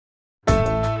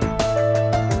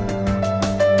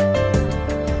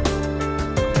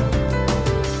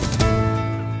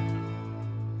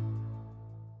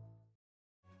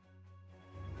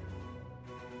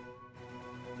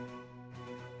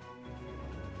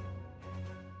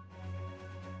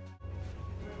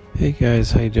Hey guys,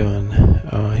 how you doing?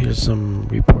 Here's some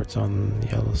reports on the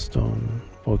Yellowstone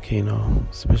volcano,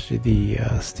 especially the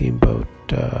Steamboat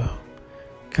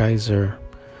Geyser.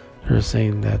 They're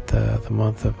saying that the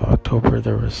month of October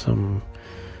there was some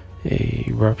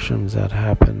eruptions that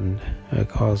happened that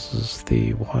causes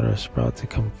the water spout to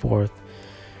come forth.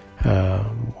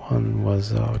 One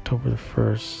was October the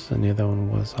 1st and the other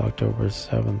one was October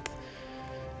 7th.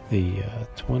 The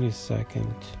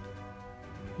 22nd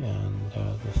and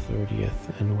the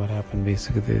 30th. And what happened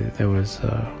basically, there was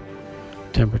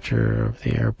temperature of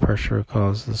the air pressure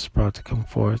caused the sprout to come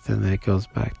forth, and then it goes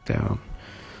back down.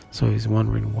 So he's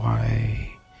wondering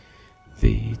why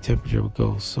the temperature would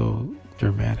go so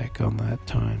dramatic on that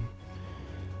time.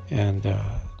 And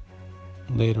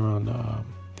later on,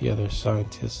 the other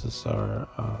scientists are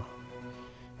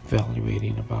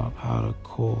evaluating about how to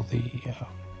cool the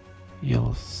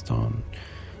Yellowstone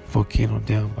volcano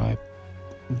down by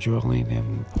drilling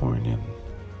and pouring in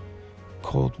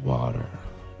cold water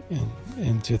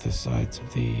into the sides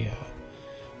of the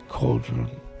cauldron.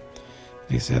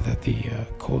 They said that the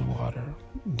cold water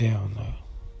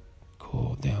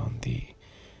cool down the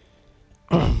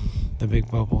the big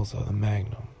bubbles of the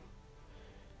magnum.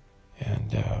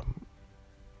 And I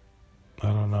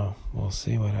don't know. We'll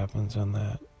see what happens on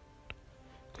that.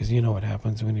 Because you know what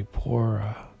happens when you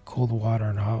pour cold water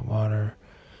and hot water.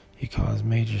 You cause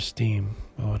major steam.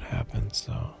 What happens?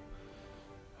 So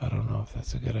I don't know if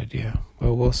that's a good idea,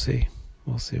 but we'll see.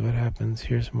 We'll see what happens.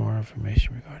 Here's more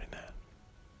information regarding that.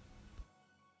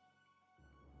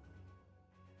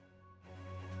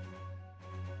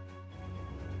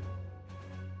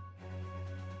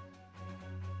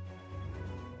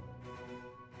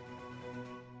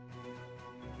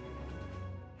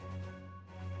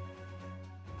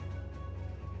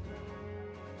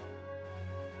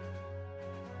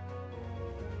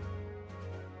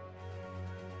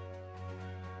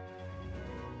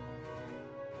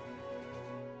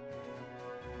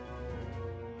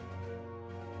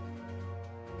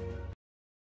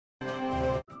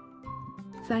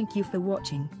 Thank you for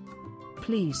watching.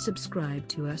 Please subscribe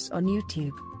to us on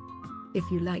YouTube. If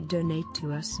you like, donate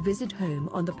to us, visit home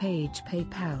on the page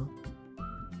PayPal.